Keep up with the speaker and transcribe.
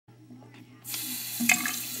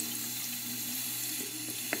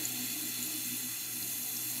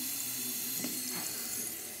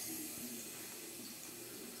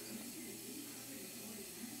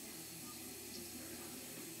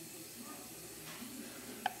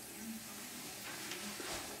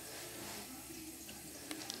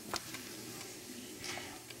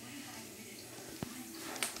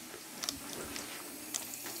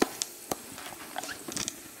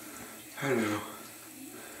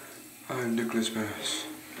I'm Nicholas Bass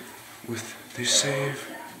with the Save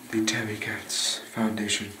the Tabby Cats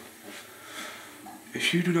Foundation.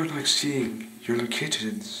 If you do not like seeing your little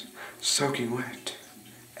kittens soaking wet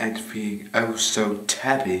and being oh so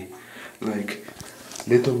tabby, like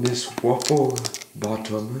Little Miss Waffle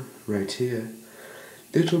Bottom right here,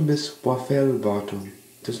 Little Miss Waffle Bottom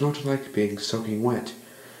does not like being soaking wet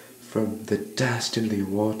from the dastardly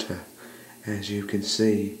water, as you can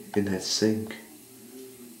see in that sink.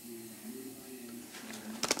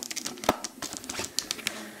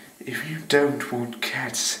 If you don't want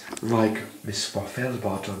cats like Miss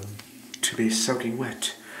Wafflebottom to be soaking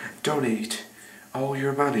wet, donate all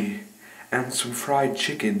your money and some fried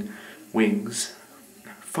chicken wings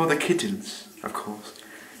for the kittens, of course,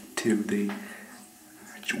 to the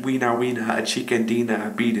Weena Chicken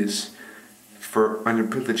Dina Beaters for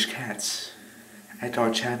underprivileged cats at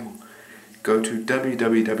our channel. Go to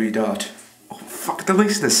Oh fuck, the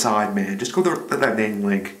link's in the side, man. Just go to that main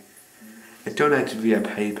link. And donate via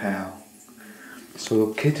PayPal. So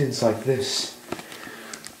kittens like this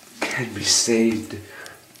can be saved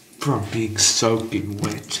from being soaking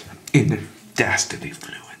wet in dastardly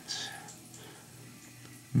fluids.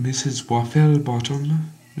 Mrs. Wafflebottom,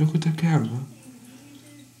 look at the camera.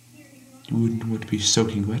 You wouldn't want to be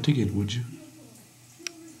soaking wet again, would you?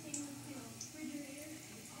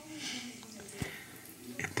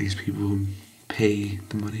 If these people pay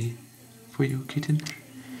the money for your kitten,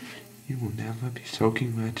 you will never be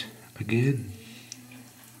soaking wet again.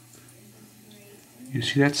 You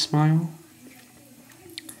see that smile?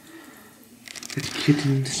 That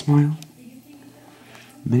kitten smile?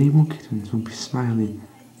 Many more kittens will be smiling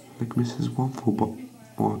like Mrs.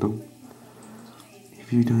 Wafflebottom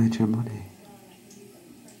if you donate your money.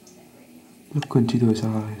 Look into those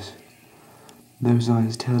eyes. Those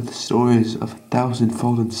eyes tell the stories of 1,000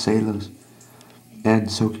 fallen sailors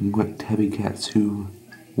and soaking wet tabby cats who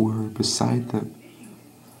were beside them.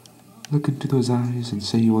 Look into those eyes and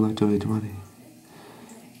say you will not donate money.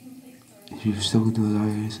 If you still into those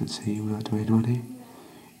eyes and say you will not donate money,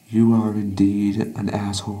 you are indeed an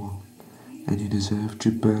asshole, and you deserve to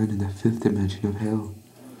burn in the 5th dimension of hell,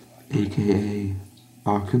 aka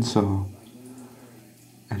Arkansas.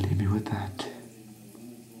 And leave me with that,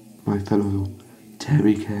 my fellow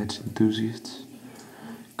tabby cat enthusiasts.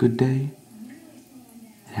 Good day,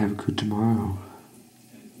 and have a good tomorrow.